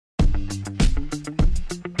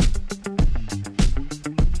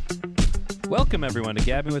Welcome, everyone, to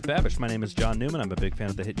Gabbing with Babish. My name is John Newman. I'm a big fan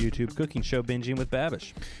of the hit YouTube cooking show Binging with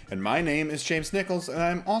Babish. And my name is James Nichols, and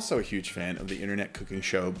I'm also a huge fan of the internet cooking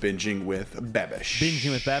show Binging with Babish.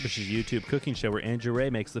 Binging with Babish is a YouTube cooking show where Andrew Ray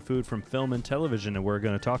makes the food from film and television, and we're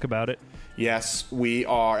going to talk about it. Yes, we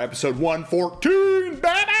are episode 114,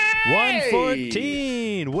 baby!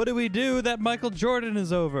 114! What do we do that Michael Jordan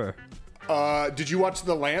is over? Did you watch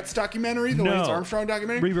the Lance documentary? The No. Lance Armstrong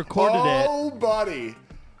documentary? We recorded it. Oh, buddy.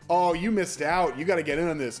 Oh, you missed out. You got to get in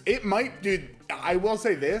on this. It might, dude, I will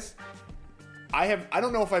say this. I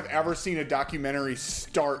don't know if I've ever seen a documentary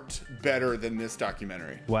start better than this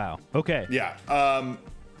documentary. Wow. Okay. Yeah.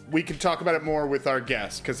 We can talk about it more with our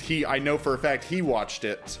guest because I know for a fact he watched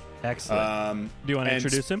it. Excellent. Do you want to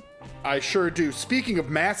introduce him? I sure do. Speaking of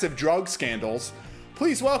massive drug scandals,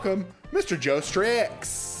 please welcome Mr. Joe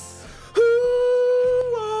Strix. Who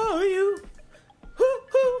are you? Who?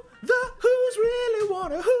 The Who's really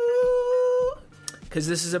wanna who? Because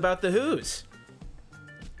this is about the Who's.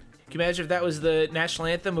 Can you imagine if that was the national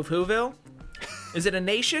anthem of Whoville? Is it a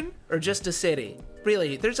nation or just a city?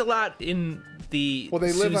 Really, there's a lot in the. Well,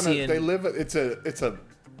 they live Susian... they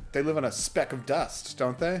live on a speck of dust,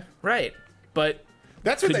 don't they? Right, but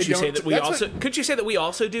that's what could they you don't. say that we also? Could you say that we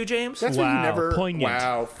also do, James? That's what you Wow, never. poignant.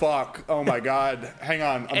 Wow, fuck. Oh my god. Hang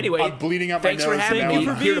on. Anyway, I'm bleeding out my thanks nose. for having and me.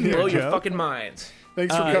 now I'm here to being blow here, your Joe. fucking minds.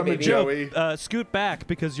 Thanks for coming, baby. Joey. Scoot back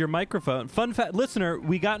because your microphone. Fun fact, listener,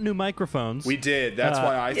 we got new microphones. We did. That's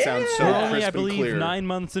why I sound so We're crisp only, I and believe, clear. 9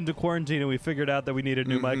 months into quarantine, and we figured out that we needed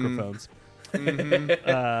new microphones.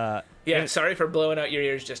 Yeah, sorry for blowing out your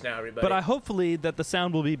ears just now, everybody. But hopefully that the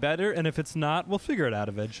sound will be better, and if it's not, we'll figure it out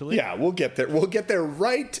eventually. Yeah, we'll get there. We'll get there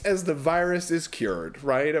right as the virus is cured,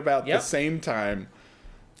 right about the Yep. same time.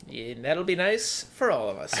 Yeah, that'll be nice for all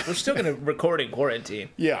of us. We're still going to record in quarantine.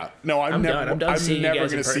 Yeah. No, I'm never. done. I'm done seeing you never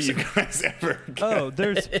guys in going to see you person. guys ever again. Oh,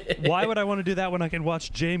 why would I want to do that when I can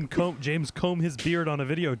watch James comb his beard on a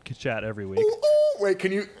video chat every week? Ooh, wait,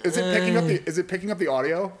 can you? Is it picking up the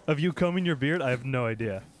audio? Of you combing your beard? I have no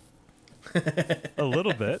idea. A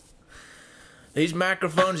little bit. These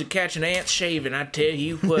microphones are catching ants shaving, I tell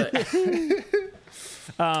you what.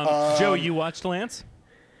 Joe, you watched Lance?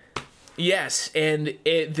 Yes, and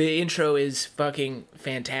the intro is fucking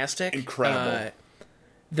fantastic. Incredible.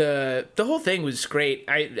 The whole thing was great.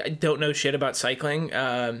 I don't know shit about cycling.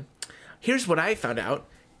 Here's what I found out.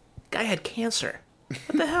 Guy had cancer.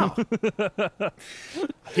 What the hell?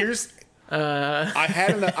 I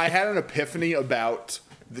had an epiphany about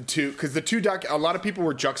the two, because a lot of people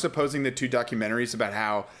were juxtaposing the two documentaries about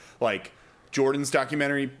how, like, Jordan's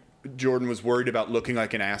documentary, Jordan was worried about looking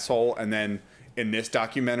like an asshole, and then in this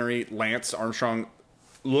documentary, Lance Armstrong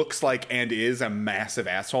looks like and is a massive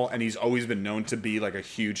asshole, and he's always been known to be like a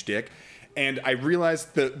huge dick. And I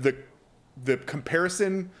realized the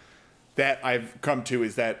comparison that I've come to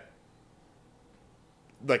is that,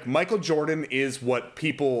 like, Michael Jordan is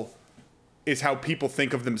how people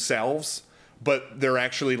think of themselves, but they're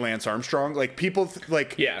actually Lance Armstrong. Like, people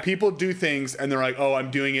people do things and they're like, "Oh,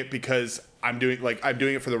 I'm doing it because I'm doing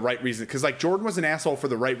it for the right reason." Because, like, Jordan was an asshole for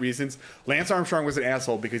the right reasons. Lance Armstrong was an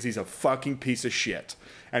asshole because he's a fucking piece of shit,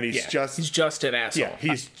 and he's just an asshole. Yeah,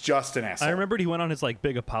 he's just an asshole. I remembered he went on his, like,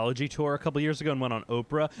 big apology tour a couple years ago and went on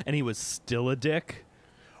Oprah, and he was still a dick.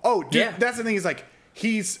 Oh, dude, Yeah. that's the thing. Is like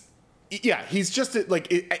he's just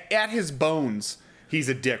at his bones, he's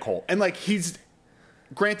a dickhole, and like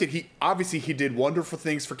granted, he did wonderful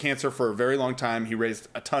things for cancer for a very long time. He raised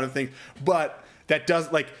a ton of things, but that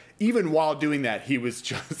does, like, even while doing that, he was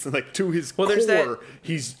just, like, to his core,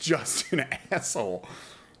 he's just an asshole.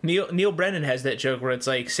 Neil Brennan has that joke where it's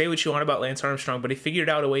like, say what you want about Lance Armstrong, but he figured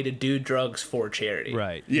out a way to do drugs for charity.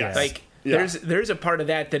 Right. Yes. Like, Yeah. there's a part of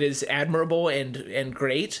that is admirable and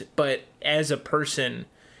great, but as a person,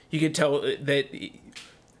 you could tell that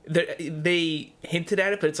they hinted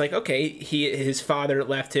at it, but it's like, okay, his father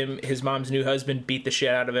left him, his mom's new husband beat the shit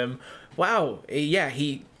out of him. Wow, yeah,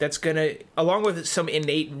 that's gonna, along with some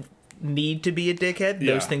innate need to be a dickhead,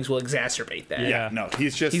 those things will exacerbate that. Yeah, no,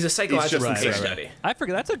 he's a psychological case study. I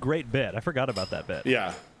forgot. That's a great bit. I forgot about that bit.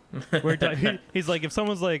 Yeah. Where he's like, if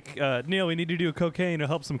someone's like, Neil, we need to do cocaine to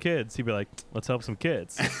help some kids, he'd be like, let's help some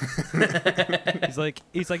kids. he's like,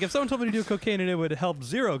 if someone told me to do cocaine and it would help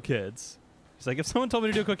 0 kids. He's like, if someone told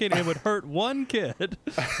me to do cocaine and it would hurt 1 kid.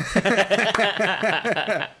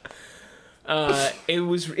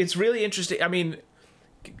 It's really interesting. I mean,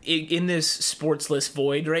 in this sportsless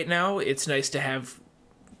void right now, it's nice to have,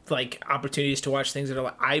 like, opportunities to watch things that are,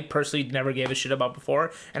 like, I personally never gave a shit about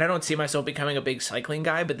before, and I don't see myself becoming a big cycling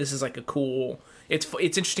guy, but this is like a cool. It's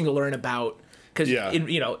interesting to learn about because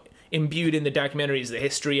imbued in the documentary is the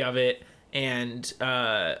history of it and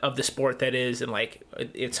of the sport that is, and like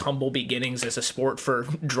its humble beginnings as a sport for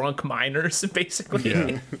drunk minors, basically.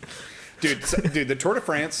 Yeah. Dude, the Tour de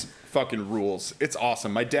France fucking rules. It's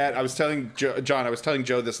awesome. My dad, I was telling John, I was telling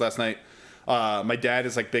Joe this last night. My dad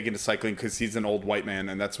is like big into cycling because he's an old white man,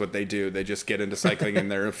 and that's what they do. They just get into cycling in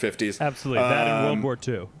their 50s. Absolutely. That in World War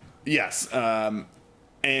II. Yes.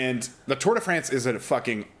 And the Tour de France is a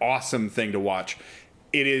fucking awesome thing to watch.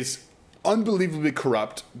 It is unbelievably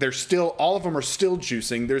corrupt. They're still, all of them are still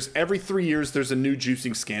juicing. There's every 3 years, there's a new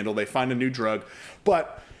juicing scandal. They find a new drug.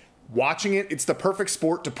 But watching it, it's the perfect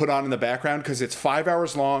sport to put on in the background because it's 5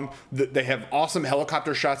 hours long. They have awesome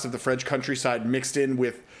helicopter shots of the French countryside mixed in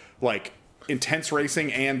with like intense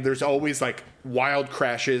racing, and there's always like wild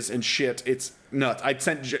crashes and shit. It's nuts. I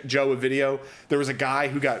sent Joe a video. There was a guy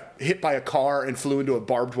who got hit by a car and flew into a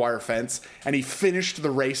barbed wire fence, and he finished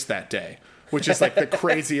the race that day, which is like the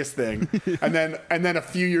craziest thing. And then a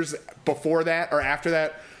few years before that or after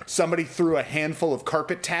that, somebody threw a handful of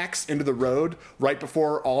carpet tacks into the road right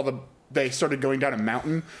before they started going down a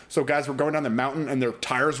mountain. So guys were going down the mountain and their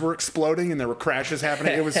tires were exploding and there were crashes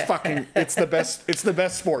happening. It was fucking, it's the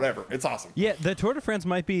best sport ever. It's awesome. Yeah, the Tour de France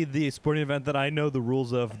might be the sporting event that I know the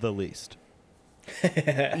rules of the least.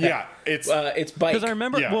 Yeah, it's bike. Because I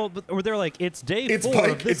remember, Yeah. well, or they're like, it's day 4 bike,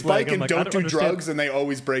 of this it's bike leg. I'm and like, don't do understand. drugs, and they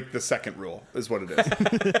always break the second rule, is what it is.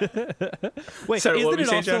 Wait, Sorry, what isn't were you it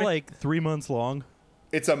saying, also Johnny? like 3 months long?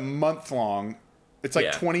 It's a month long. It's like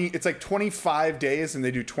Yeah. 25 days, and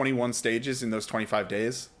they do 21 stages in those 25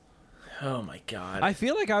 days. Oh my god. I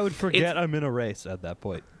feel like I would forget I'm in a race at that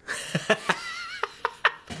point.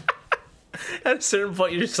 At a certain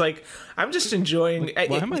point, you're just like, I'm just enjoying. Why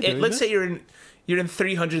am I doing let's this? say you're in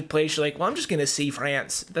 300th place. You're like, well, I'm just gonna see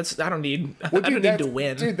France. I don't need. Well, I don't need that's- to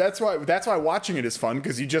win. Dude, that's why watching it is fun,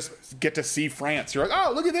 because you just get to see France. You're like,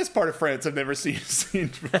 oh, look at this part of France I've never seen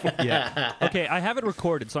before. Yeah. Okay, I have it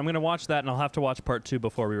recorded, so I'm going to watch that, and I'll have to watch part 2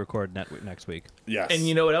 before we record next week. Yes. And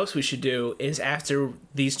you know what else we should do is after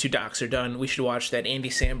these two docs are done, we should watch that Andy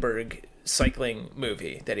Samberg cycling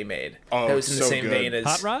movie that he made. Oh, that was in the so same good. vein as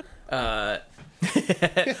Hot Rod?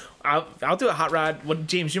 I'll do a Hot Rod. What,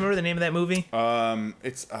 James? Do you remember the name of that movie?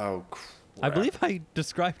 it's I crap. believe I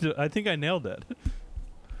described it. I think I nailed it.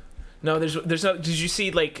 No, there's no. Did you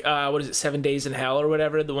see like what is it, 7 Days in Hell or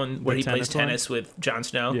whatever? The one where The he plays tennis one? tennis with Jon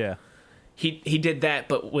Snow. Yeah. He did that,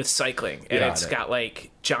 but with cycling, and Got it's it. got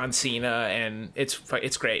like John Cena, and it's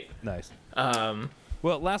great. Nice.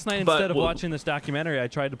 Well, last night, but instead of we'll- watching this documentary, I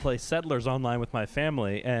tried to play Settlers online with my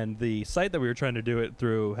family, and the site that we were trying to do it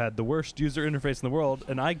through had the worst user interface in the world,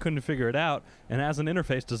 and I couldn't figure it out. And as an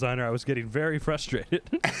interface designer, I was getting very frustrated.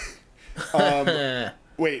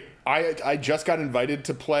 Wait, I just got invited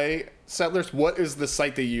to play Settlers. What is the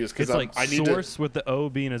site they use? Because It's like I need source to with the O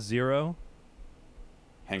being a 0.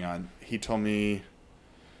 hang on. He told me.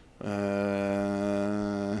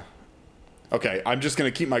 Okay, I'm just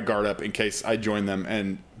gonna keep my guard up in case I join them,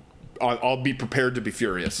 and I'll be prepared to be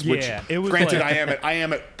furious. Yeah, which, it was granted, like- I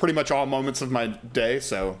am at pretty much all moments of my day.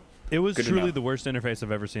 So It was Good to truly know. the worst interface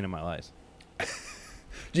I've ever seen in my life.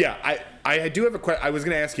 yeah, I do have a question. I was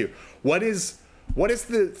gonna ask you, what is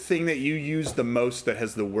the thing that you use the most that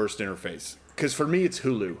has the worst interface? Because for me, it's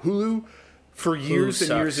Hulu. Hulu, for years and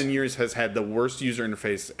years sucks. and years, has had the worst user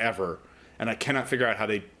interface ever, and I cannot figure out how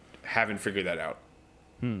they haven't figured that out.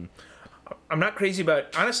 I'm not crazy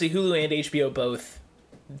about, honestly, Hulu and HBO both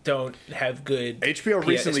don't have good. HBO Yeah,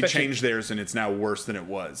 recently especially- changed theirs, and it's now worse than it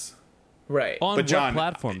was. Right. On But John, what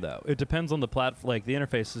platform, though? It depends on the platform. Like, the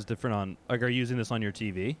interface is different on... Like, are you using this on your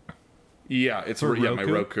TV? Yeah, it's For my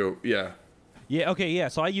Roku? Roku. Yeah. Yeah, okay, yeah.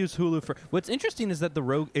 So I use Hulu for... What's interesting is that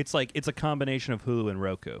it's a combination of Hulu and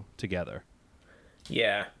Roku together.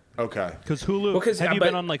 Yeah. Okay. Because Hulu... Well, 'cause, have you but-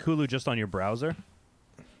 been on, like, Hulu just on your browser?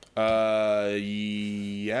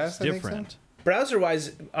 Yes, It's I think different. so. Browser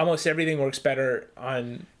wise, almost everything works better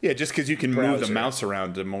on, Yeah, just because you can move the Browser. mouse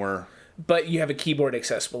around to more. but you have a keyboard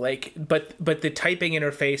accessible. Like, but the typing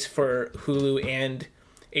interface for Hulu and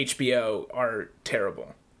HBO are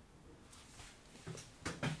terrible.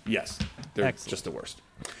 Yes, they're Excellent. just the worst.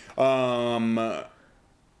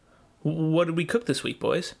 What did we cook this week,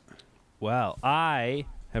 boys? Wow. I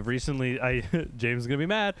have recently... James is going to be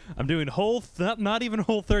mad. I'm doing not even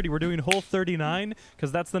Whole 30. We're doing Whole 39,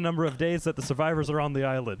 because that's the number of days that the survivors are on the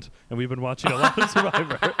island. And we've been watching a lot of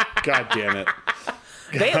Survivor. God damn it.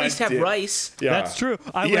 They at least have damn. rice. Yeah, That's true.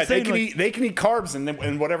 I yeah, was saying, they can eat carbs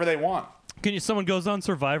and whatever they want. someone goes on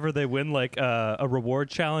Survivor, they win, like, a reward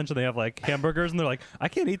challenge, and they have, like, hamburgers, and they're like, I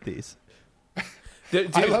can't eat these.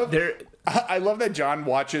 Dude, I love that John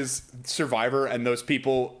watches Survivor and those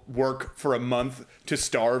people work for a month to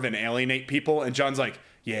starve and alienate people, and John's like,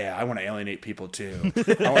 yeah, I want to alienate people too.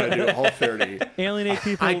 I want to do a whole 30. Alienate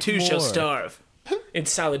people. I too shall more. starve in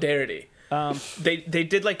solidarity. They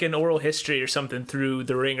did like an oral history or something through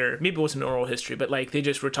The Ringer. Maybe it wasn't an oral history, but like they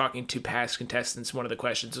just were talking to past contestants. One of the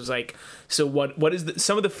questions was like, so what is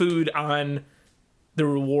some of the food on the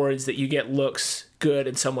rewards that you get looks good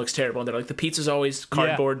and some looks terrible? And they're like, the pizza's always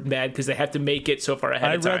cardboard and bad because they have to make it so far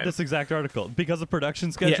ahead of time. I read this exact article. Because of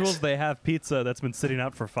production schedules, Yes. they have pizza that's been sitting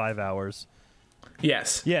out for 5 hours.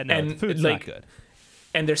 Yes. Yeah, no, the food's not good.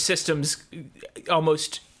 And their systems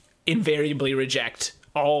almost invariably reject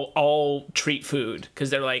all treat food because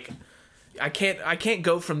they're like, I can't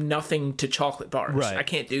go from nothing to chocolate bars. Right. I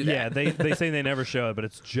can't do that. Yeah, they say they never show it, but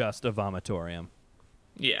it's just a vomitorium.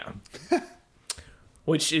 Yeah.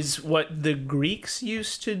 Which is what the Greeks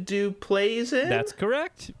used to do plays in? That's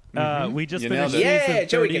correct. We just You finished nailed it. season Yeah,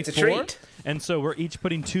 Joey gets a 34, treat. and so we're each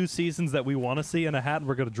putting 2 seasons that we want to see in a hat, and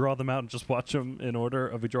we're going to draw them out and just watch them in order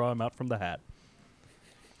of we draw them out from the hat.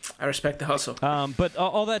 I respect the hustle. But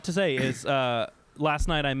all that to say is, last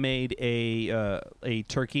night I made a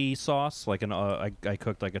turkey sauce, like I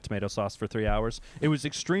cooked like a tomato sauce for 3 hours. It was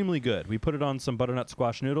extremely good. We put it on some butternut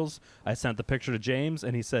squash noodles. I sent the picture to James,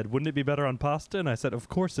 and he said, "Wouldn't it be better on pasta?" And I said, "Of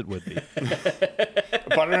course it would be."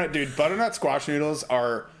 Butternut squash noodles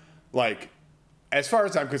are like, as far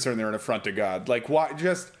as I'm concerned, they're an affront to God. Like, why?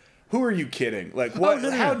 Just who are you kidding? Like, what? Oh,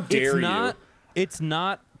 no. How dare it's not, you? It's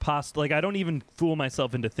not pasta. Like, I don't even fool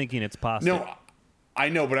myself into thinking it's pasta. No, I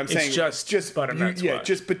know, but I'm saying just butternut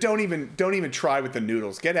squash. but don't even try with the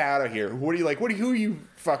noodles. Get out of here. What are you like? Who are you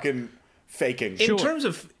fucking faking? In terms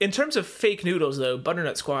of fake noodles, though,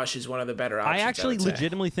 butternut squash is one of the better options. I actually would say.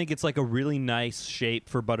 legitimately think it's like a really nice shape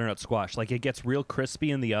for butternut squash. Like, it gets real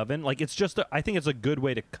crispy in the oven. Like, it's just I think it's a good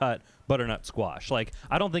way to cut butternut squash. Like,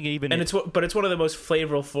 I don't think it even And it's one of the most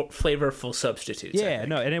flavorful substitutes. I yeah, think.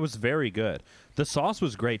 no, and it was very good. The sauce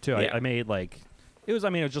was great too. Yeah. I made like it was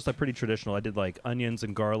just like pretty traditional. I did like onions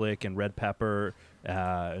and garlic and red pepper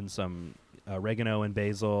and some oregano and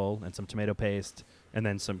basil and some tomato paste and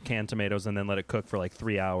then some canned tomatoes and then let it cook for like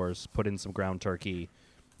 3 hours. Put in some ground turkey,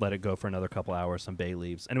 let it go for another couple hours. Some bay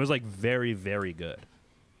leaves, and it was like very, very good.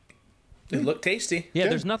 It looked tasty. Yeah,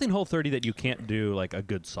 Good. there's nothing Whole30 that you can't do like a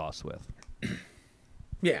good sauce with.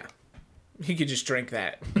 Yeah, you could just drink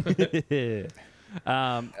that.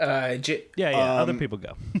 Other people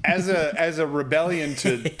go. As a rebellion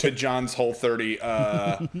to John's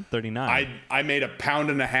Whole30, 39. I made 1.5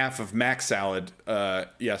 pounds of mac salad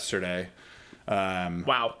yesterday.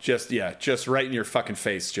 Wow. Just right in your fucking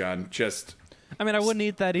face, John. I wouldn't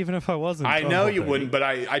eat that even if I wasn't. I on know you Whole30. wouldn't, but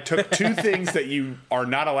I took 2 things that you are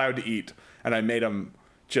not allowed to eat, and I made them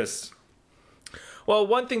just. Well,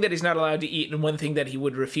 one thing that he's not allowed to eat and one thing that he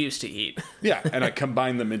would refuse to eat. Yeah, and I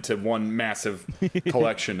combined them into one massive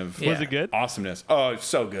collection of Was it good? awesomeness. Oh, it's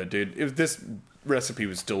so good, dude. This recipe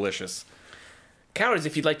was delicious. Cowards,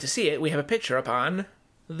 if you'd like to see it, we have a picture up on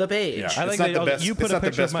the page. Yeah. I It's like not that the best- you put it's a not the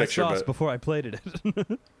picture of best my picture, sauce but- before I plated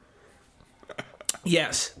it.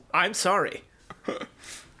 Yes, I'm sorry.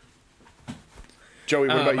 Joey,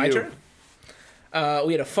 what about my you? turn?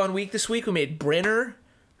 We had a fun week this week. We made Brenner,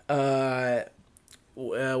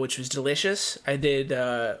 which was delicious. I did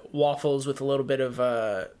waffles with a little bit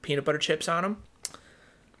of peanut butter chips on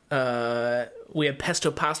them. We had pesto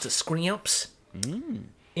pasta scrimps.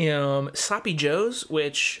 Sloppy Joes,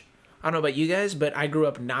 which I don't know about you guys, but I grew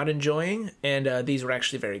up not enjoying, and these were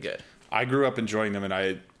actually very good. I grew up enjoying them, and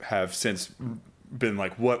I have since been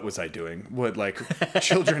like, what was I doing? What, like,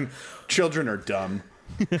 children are dumb.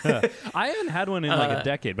 I haven't had one in like a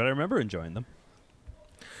decade, but I remember enjoying them.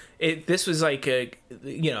 This was like it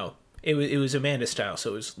was Amanda style, so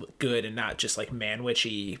it was good and not just like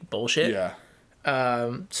manwichy bullshit. Yeah.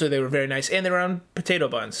 So they were very nice, and they were on potato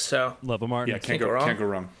buns. So, Love them, Martin. Yeah, Can't go wrong. can't go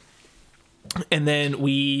wrong. and then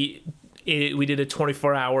we did a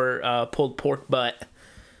 24-hour pulled pork butt,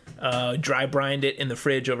 dry brined it in the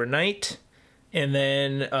fridge overnight, and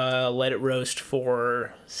then let it roast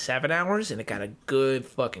for 7 hours, and it got a good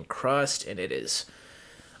fucking crust, and it is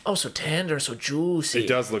so tender, so juicy. It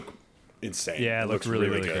does look insane. Yeah, it looks really,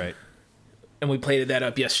 really good. great. And we plated that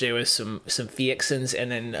up yesterday with some Fiexons,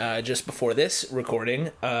 and then just before this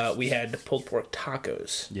recording, we had pulled pork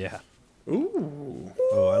tacos. Yeah. Ooh.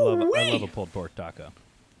 Oh, I love a pulled pork taco.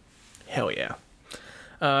 Hell yeah.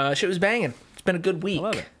 Shit was banging. It's been a good week. I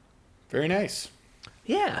love it. Very nice.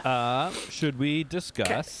 Yeah. Should we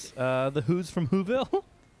discuss the Who's from Whoville?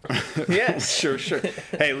 Yes. Sure.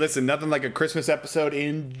 Hey, listen, nothing like a Christmas episode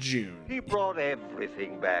in June. He brought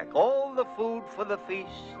everything back, all the food for the feast.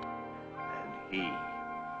 And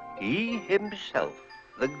he himself,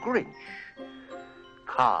 the Grinch,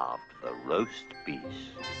 carved the roast beast.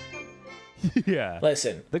 Yeah.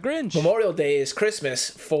 Listen, The Grinch. Memorial Day is Christmas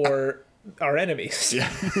for our enemies. Yeah.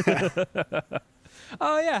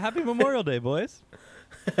 Oh yeah, happy Memorial Day, boys.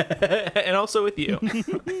 And also with you.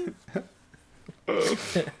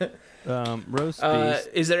 Roast beast.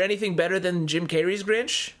 Is there anything better than Jim Carrey's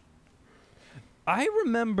Grinch? I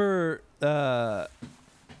remember that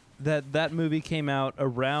movie came out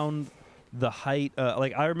around the height.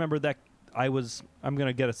 I remember that I'm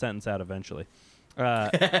gonna get a sentence out eventually.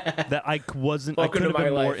 That I wasn't. I Welcome could to have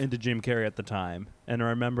been my more life. into Jim Carrey at the time, and I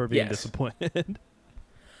remember being Yes. disappointed.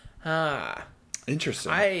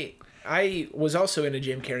 Interesting. I was also in a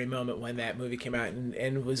Jim Carrey moment when that movie came out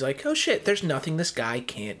and was like, oh shit, there's nothing this guy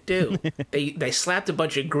can't do. They slapped a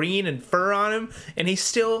bunch of green and fur on him, and he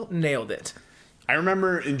still nailed it. I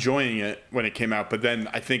remember enjoying it when it came out, but then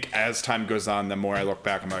I think as time goes on, the more I look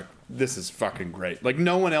back, I'm like, this is fucking great. Like,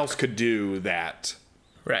 no one else could do that.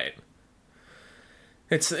 Right.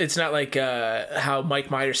 It's not like how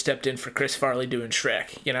Mike Myers stepped in for Chris Farley doing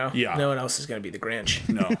Shrek, you know? Yeah. No one else is going to be the Grinch.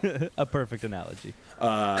 No. A perfect analogy.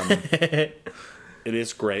 It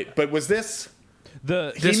is great. But was this...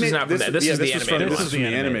 The This is not from that. This is the animated This one. is the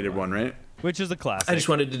animated one, right? which is a classic. I just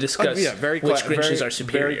wanted to discuss Yeah, very which Grinches are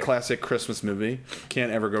superior. Very classic Christmas movie.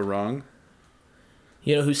 Can't ever go wrong.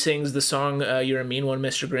 You know who sings the song "You're a Mean One,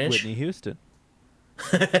 Mr. Grinch"? Whitney Houston.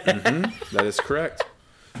 That is correct.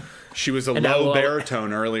 She was a And I low will-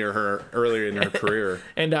 baritone earlier in her career.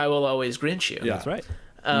 And I will always Grinch you. Yeah. That's right.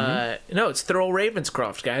 No, it's Thurl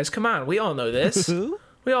Ravenscroft, guys. Come on, we all know this. Who?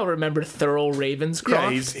 We all remember Thurl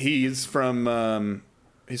Ravenscroft. Yeah, he's from the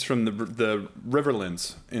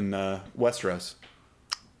Riverlands in Westeros.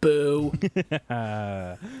 Boo.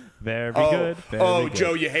 Very good. Very good.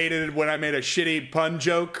 Joe, you hated it when I made a shitty pun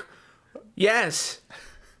joke. Yes.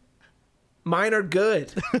 Mine are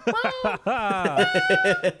good.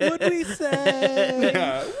 What'd we say?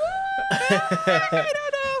 Yeah.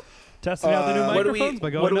 Testing out the new What do microphones by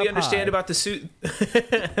going what do we up understand high. about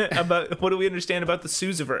the what do we understand about the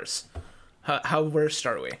Sousaverse? How versed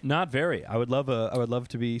are we? Not very. I would love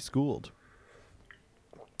to be schooled.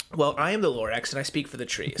 Well, I am the Lorax, and I speak for the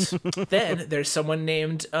trees. Then there's someone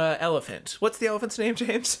named Elephant. What's the elephant's name,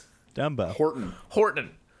 James? Dumbo. Horton.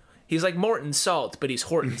 He's like Morton Salt, but he's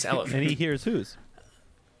Horton's elephant. And he hears who's.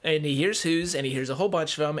 And he hears who's, and he hears a whole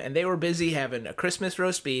bunch of them, and they were busy having a Christmas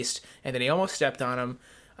roast beast, and then he almost stepped on him.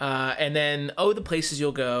 And then, the places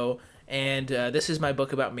you'll go, and this is my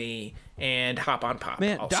book about me, and Hop on Pop.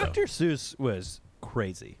 Man, also. Dr. Seuss was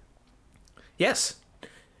crazy. Yes.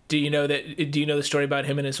 Do you know the story about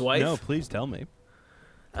him and his wife? No, please tell me.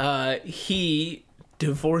 He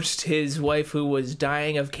divorced his wife who was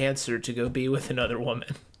dying of cancer to go be with another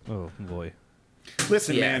woman. Oh boy.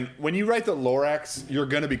 Listen, Yeah. man, when you write the Lorax, you're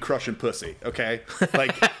gonna be crushing pussy, okay?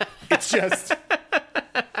 Like, it's just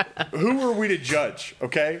who are we to judge,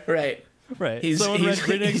 okay? Right. Right. He's- Someone he's-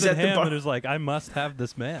 read Eggs he's and at the Ham bar- and is like, I must have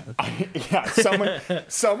this man. Yeah,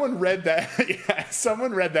 someone read that. Yeah,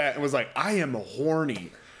 someone read that and was like, I am horny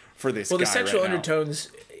for this Well, guy the sexual right now. undertones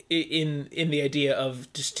in the idea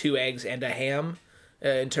of just 2 eggs and a ham,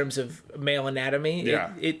 in terms of male anatomy,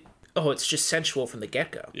 Yeah. it's just sensual from the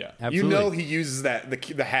get go. Yeah, Absolutely. you know he uses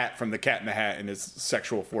the hat from the Cat in the Hat in his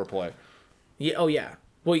sexual foreplay. Yeah. Oh yeah.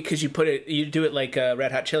 Well, because you do it like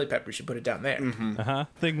Red Hot Chili Peppers. You put it down there. Uh-huh.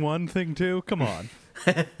 Thing 1, thing 2. Come on.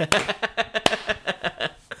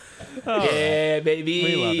 Yeah, baby.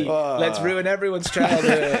 We love Let's ruin everyone's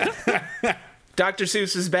childhood. Dr.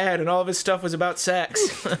 Seuss is bad, and all of his stuff was about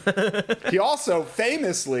sex. He also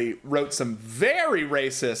famously wrote some very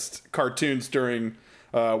racist cartoons during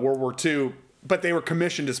World War II, but they were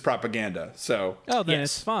commissioned as propaganda. So, Oh, then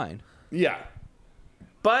Yes. it's fine. yeah.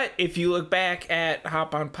 But if you look back at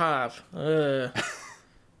Hop on Pop, you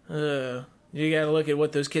gotta look at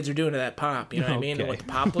what those kids are doing to that pop. You know what I mean? And Okay. what the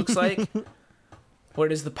pop looks like. Where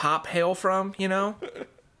does the pop hail from? You know?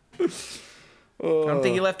 I don't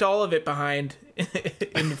think he left all of it behind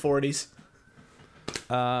in the 40s.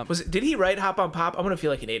 Did he write Hop on Pop? I'm gonna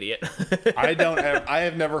feel like an idiot. I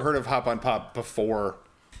have never heard of Hop on Pop before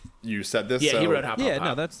you said this. Yeah, so he wrote Hop on Yeah, Pop.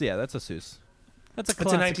 no, that's a Seuss. That's a It's a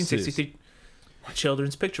classic 1963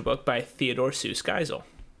 children's picture book by Theodore Seuss Geisel.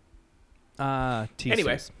 Seuss.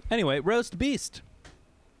 Anyway. Anyway, roast beast.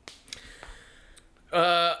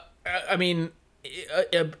 I mean,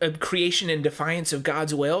 a creation in defiance of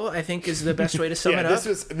God's will, I think, is the best way to sum Yeah, it up.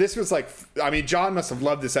 this was like, I mean, John must have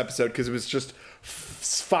loved this episode because it was just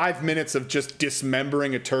 5 minutes of just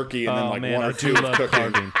dismembering a turkey and then like man, 1 I or do 2 love of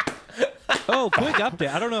cooking. carving. Oh, quick update.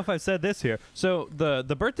 I don't know if I've said this here. So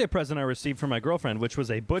the birthday present I received from my girlfriend, which was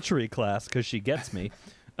a butchery class because she gets me,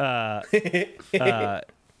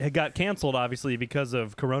 it got canceled, obviously, because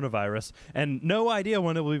of coronavirus, and no idea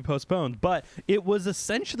when it will be postponed. But it was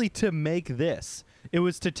essentially to make this. It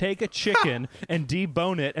was to take a chicken and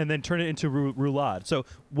debone it and then turn it into roulade. So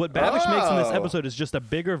what Babish makes in this episode is just a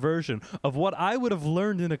bigger version of what I would have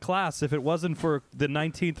learned in a class if it wasn't for the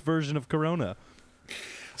 19th version of Corona.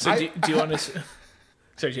 So do you want to...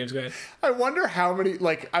 Sorry, James, go ahead. I wonder how many,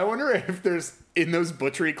 I wonder if there's, in those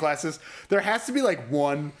butchery classes, there has to be,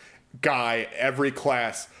 one guy every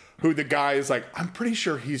class who the guy is I'm pretty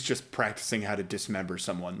sure he's just practicing how to dismember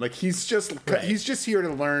someone. He's just here to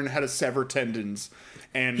learn how to sever tendons.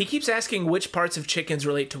 And he keeps asking which parts of chickens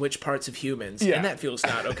relate to which parts of humans, and that feels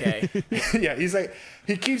not okay. Yeah,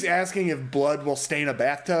 he keeps asking if blood will stain a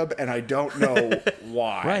bathtub, and I don't know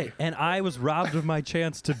why. Right, and I was robbed of my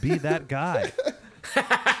chance to be that guy.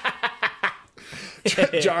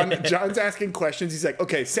 John's asking questions. He's like,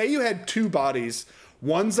 okay, say you had two bodies.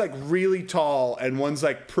 One's really tall and one's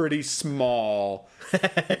pretty small,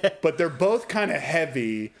 but they're both kind of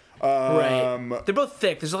heavy. Right. They're both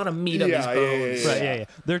thick. There's a lot of meat on these bones. Right, yeah.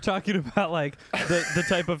 They're talking about the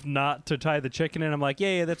type of knot to tie the chicken in. I'm like,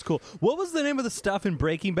 yeah, that's cool. What was the name of the stuff in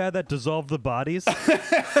Breaking Bad that dissolved the bodies?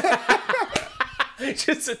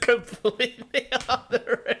 Just a completely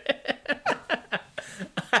other.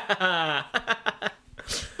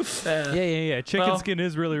 Yeah. Chicken skin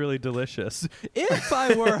is really, really delicious. If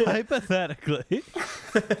I were hypothetically.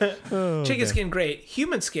 Chicken skin, great.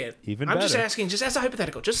 Human skin. Even I'm better. just asking, just as a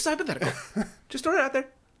hypothetical. Just throw it out there.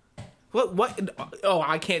 What? Oh,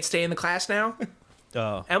 I can't stay in the class now?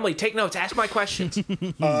 Oh. Emily, take notes. Ask my questions.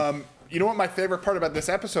 You know what my favorite part about this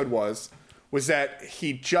episode was that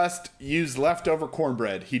he just used leftover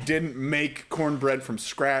cornbread. He didn't make cornbread from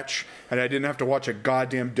scratch, and I didn't have to watch a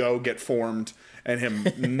goddamn dough get formed and him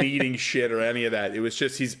kneading shit or any of that. It was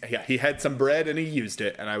just he had some bread and he used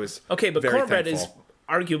it, and I was okay. But very cornbread thankful. is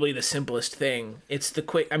arguably the simplest thing. It's the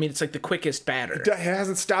quick. I mean, it's the quickest batter. It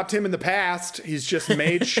hasn't stopped him in the past. He's just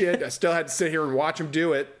made shit. I still had to sit here and watch him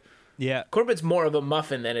do it. Yeah. Cornbread's more of a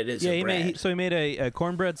muffin than it is a bread. He made a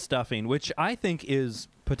cornbread stuffing, which I think is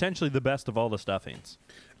potentially the best of all the stuffings.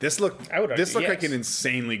 This looked yes. like an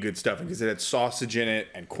insanely good stuffing because it had sausage in it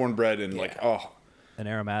and cornbread and And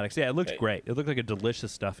aromatics. Yeah, it looked great. It looked like a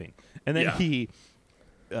delicious stuffing. And then he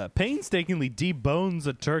painstakingly debones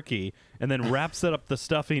a turkey and then wraps it up the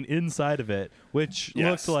stuffing inside of it, which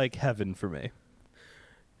looked like heaven for me.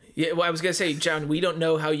 Yeah, well, I was going to say, John, we don't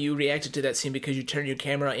know how you reacted to that scene because you turned your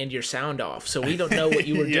camera and your sound off, so we don't know what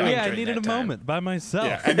you were doing. Yeah, I during needed that a time. moment by myself.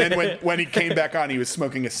 Yeah, and then when he came back on, he was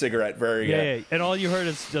smoking a cigarette. Yeah, and all you heard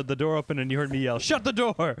is the door open, and you heard me yell, "Shut the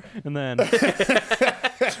door!" And then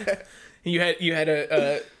you had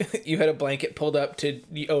a blanket pulled up to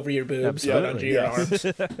over your boobs, but under your arms.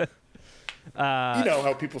 You know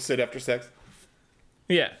how people sit after sex.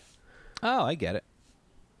 Yeah. oh, I get it.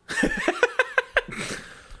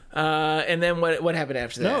 And then what happened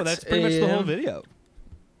after that? No, that's pretty much the whole video.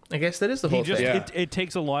 I guess that is the whole thing. Yeah. It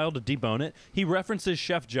takes a while to debone it. He references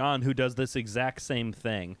Chef John, who does this exact same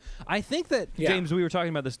thing. I think that, James, we were talking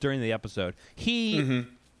about this during the episode. He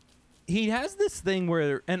has this thing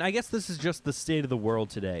where, and I guess this is just the state of the world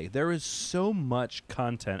today, there is so much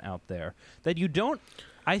content out there that you don't,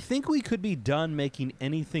 I think we could be done making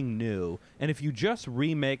anything new, and if you just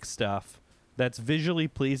remake stuff that's visually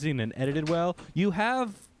pleasing and edited well, you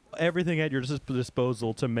have everything at your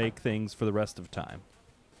disposal to make things for the rest of time.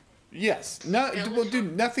 Yes. No. Well,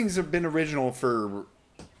 dude, nothing's been original for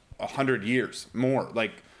 100 years more.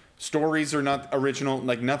 Stories are not original.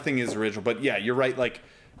 Nothing is original. But yeah, you're right.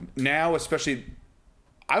 Now, especially,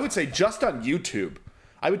 I would say just on YouTube.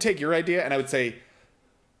 I would take your idea and I would say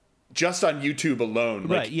just on YouTube alone.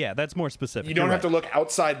 Right. Yeah, that's more specific. You don't have to look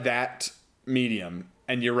outside that medium.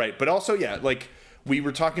 And you're right. But also, yeah, we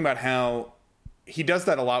were talking about how he does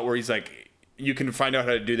that a lot where he's you can find out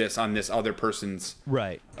how to do this on this other person's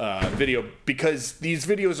video, because these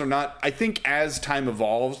videos are not, I think as time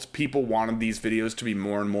evolved, people wanted these videos to be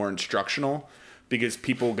more and more instructional because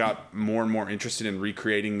people got more and more interested in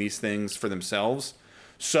recreating these things for themselves.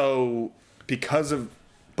 So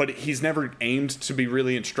but he's never aimed to be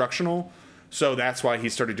really instructional. So that's why he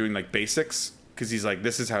started doing basics, because he's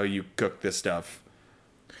this is how you cook this stuff.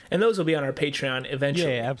 And those will be on our Patreon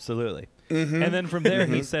eventually. Yeah, absolutely. Mm-hmm. And then from there,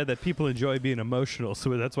 he said that people enjoy being emotional, so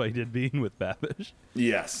that's why he did Being with Babish.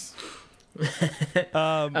 Yes.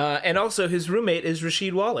 And also, his roommate is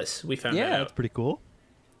Rasheed Wallace. We found that out. That's pretty cool.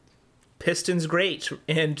 Pistons great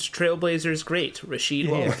and Trailblazers great. Rasheed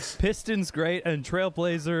Wallace. Pistons great and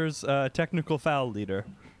Trailblazers technical foul leader.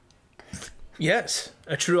 Yes,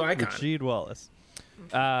 a true icon. Rasheed Wallace.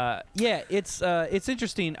 Yeah, it's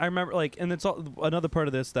interesting. I remember and it's another part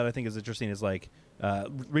of this that I think is interesting is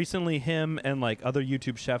recently him and other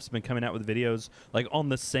YouTube chefs have been coming out with videos on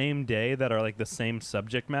the same day that are the same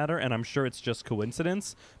subject matter, and I'm sure it's just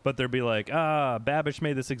coincidence, but they'll be Babish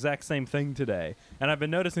made this exact same thing today, and I've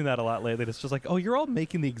been noticing that a lot lately. It's just oh, you're all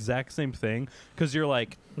making the exact same thing because you're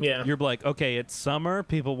okay, it's summer,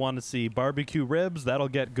 people want to see barbecue ribs, that'll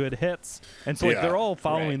get good hits, and so they're all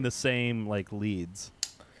following the same leads.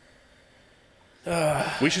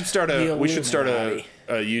 We should start a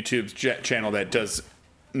YouTube channel that does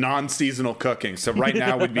non-seasonal cooking. So right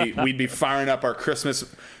now we'd be firing up our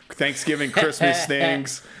Thanksgiving, Christmas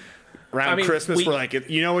things. Around Christmas, we're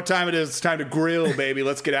you know what time it is? It's time to grill, baby.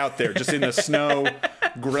 Let's get out there, just in the snow,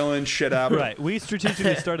 grilling shit up. Right. We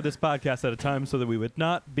strategically started this podcast at a time so that we would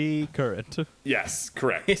not be current. Yes,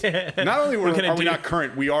 correct. Not only are we not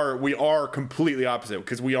current, we are completely opposite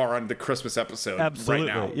because we are on the Christmas episode Absolutely.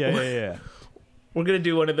 right now. Yeah. We're gonna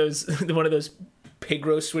do one of those pig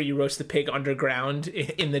roasts where you roast the pig underground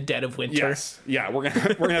in the dead of winter. Yes. Yeah, we're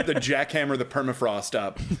gonna have to jackhammer the permafrost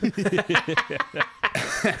up,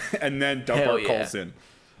 and then dump our coals in.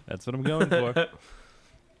 That's what I'm going for.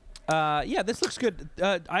 Yeah, this looks good.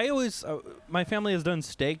 I always, my family has done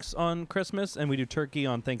steaks on Christmas, and we do turkey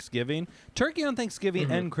on Thanksgiving. Turkey on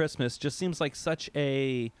Thanksgiving and Christmas just seems like such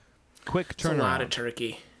a quick turnaround. It's a lot of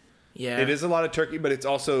turkey. Yeah, it is a lot of turkey, but it's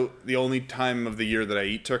also the only time of the year that I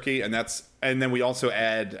eat turkey, and then we also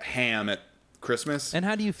add ham at Christmas. And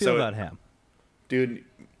how do you feel about ham? Dude,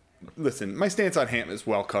 listen, my stance on ham is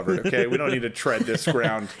well covered, okay? We don't need to tread this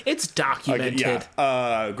ground. It's documented.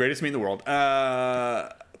 Greatest meat in the world. I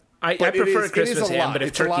prefer Christmas ham, but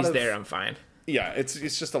if turkey's there, I'm fine. Yeah,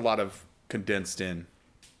 it's just a lot of condensed in.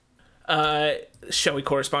 Shall we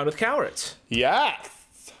correspond with cowards? Yeah.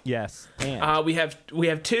 Yes. And we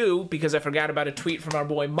have two because I forgot about a tweet from our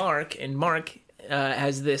boy Mark, and Mark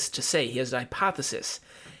has this to say. He has a hypothesis.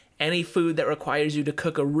 Any food that requires you to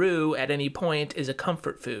cook a roux at any point is a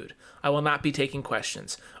comfort food. I will not be taking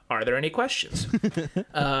questions. Are there any questions?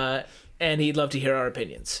 And he'd love to hear our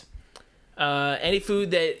opinions. Any food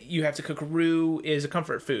that you have to cook roux is a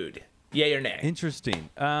comfort food. Yay or nay? Interesting.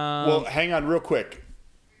 Well, hang on real quick.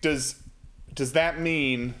 Does that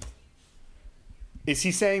mean... Is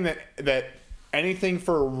he saying that anything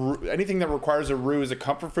that requires a roux is a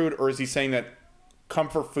comfort food, or is he saying that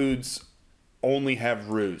comfort foods only have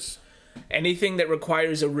roux? Anything that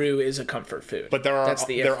requires a roux is a comfort food. But there are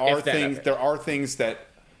things that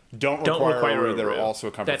don't require a roux that are also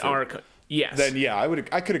a comfort food. Yes. Then yeah,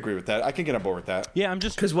 I could agree with that. I can get on board with that. Yeah, I'm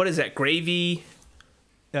just because what is that, gravy?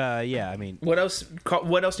 Yeah, I mean, what else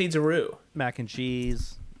needs a roux? Mac and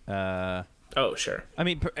cheese. Oh, sure. I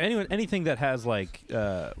mean, anything that has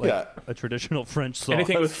a traditional French sauce.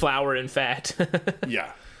 Anything with flour and fat.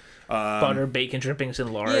 Yeah. Butter, bacon, drippings,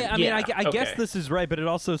 and lard. Yeah, I mean, I guess this is right, but it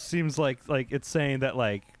also seems like it's saying that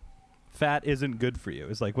fat isn't good for you.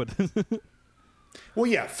 It's what? Well,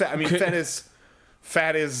 yeah.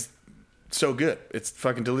 Fat is so good. It's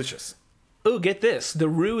fucking delicious. Oh, get this. The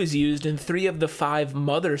roux is used in 3 of the 5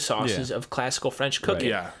 mother sauces of classical French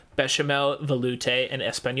cooking. Right. Yeah. Bechamel, velouté, and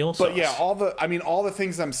espagnole sauce. But yeah, all the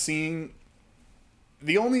things I'm seeing,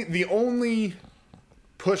 the only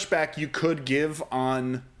pushback you could give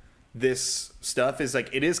on this stuff is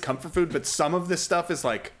it is comfort food, but some of this stuff is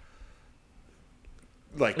like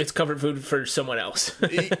it's comfort food for someone else.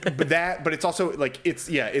 but it's also what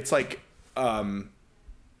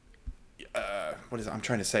is it? I'm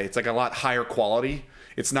trying to say? It's a lot higher quality.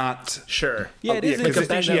 It's not sure. Yeah, it is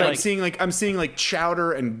interesting. I'm seeing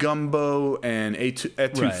chowder and gumbo and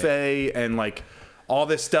etouffee and all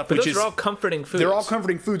this stuff. But which those are all comforting foods. They're all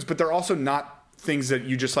comforting foods, but they're also not things that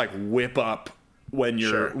you just whip up when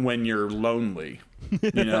you're lonely.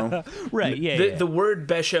 You know, right? Yeah. The word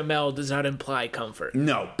bechamel does not imply comfort.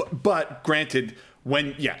 No, but granted.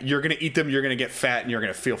 When you're gonna eat them, you're gonna get fat, and you're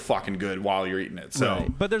gonna feel fucking good while you're eating it. So,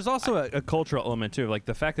 right. But there's also a cultural element too,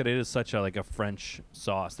 the fact that it is such a French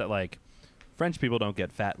sauce that French people don't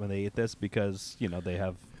get fat when they eat this because they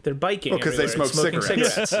have they're biking because they smoke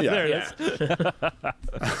cigarettes. Yeah, there it is.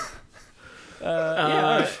 All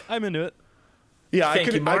right. I'm into it. Yeah, I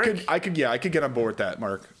could get on board with that,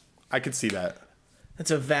 Mark. I could see that. That's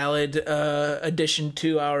a valid addition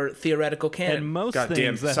to our theoretical canon. And most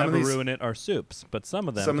things that have a roux in it are soups, but some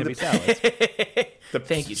of them can be salads.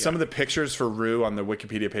 Thank you, John. Some of the pictures for roux on the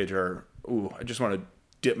Wikipedia page are, I just want to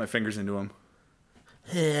dip my fingers into them.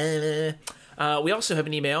 We also have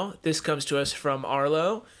an email. This comes to us from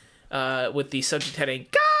Arlo with the subject heading,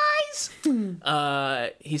 Guys,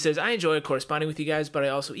 He says, I enjoy corresponding with you guys, but I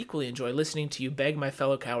also equally enjoy listening to you beg my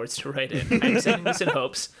fellow cowards to write in. I'm sending this in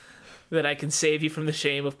hopes that I can save you from the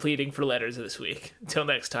shame of pleading for letters this week. Until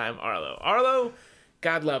next time, Arlo. Arlo,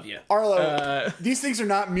 God love you. Arlo, these things are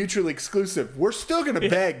not mutually exclusive. We're still going to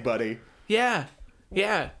beg, buddy. Yeah.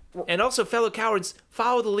 And also, fellow cowards,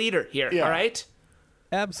 follow the leader here, all right?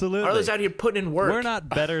 Absolutely. Arlo's out here putting in work. We're not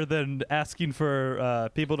better than asking for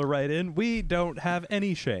people to write in. We don't have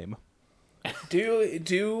any shame.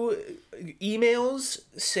 Do emails,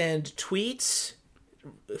 send tweets,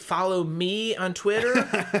 follow me on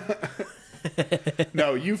Twitter.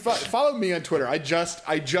 No, you follow me on Twitter. I just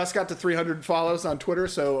got to 300 follows on Twitter,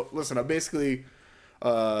 so listen, I'm basically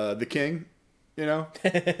the king, you know?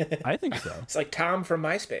 I think so. It's like Tom from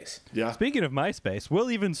MySpace. Yeah. Speaking of MySpace, we'll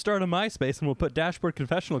even start a MySpace and we'll put Dashboard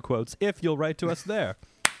Confessional quotes if you'll write to us there.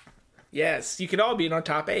 Yes, you can all be in our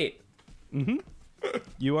top 8. Mm-hmm.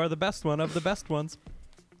 You are the best one of the best ones.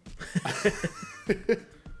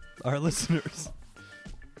 Our listeners.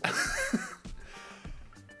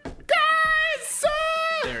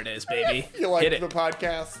 There it is, baby. If you like Hit the it.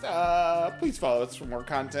 podcast, please follow us for more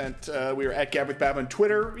content. We are at Gab with Bab on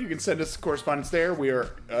Twitter. You can send us correspondence there. We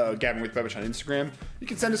are Gabbing with Babish on Instagram. You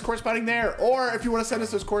can send us corresponding there. Or if you want to send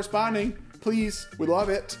us those corresponding, please, we love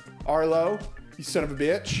it. Arlo, you son of a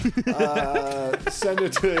bitch. Send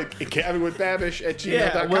it to gabbingwithbabish@gmail.com.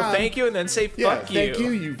 Yeah, well, thank you, and then say fuck you. Thank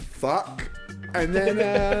you, you fuck. And then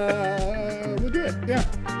we'll do it. Yeah.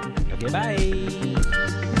 Okay, bye.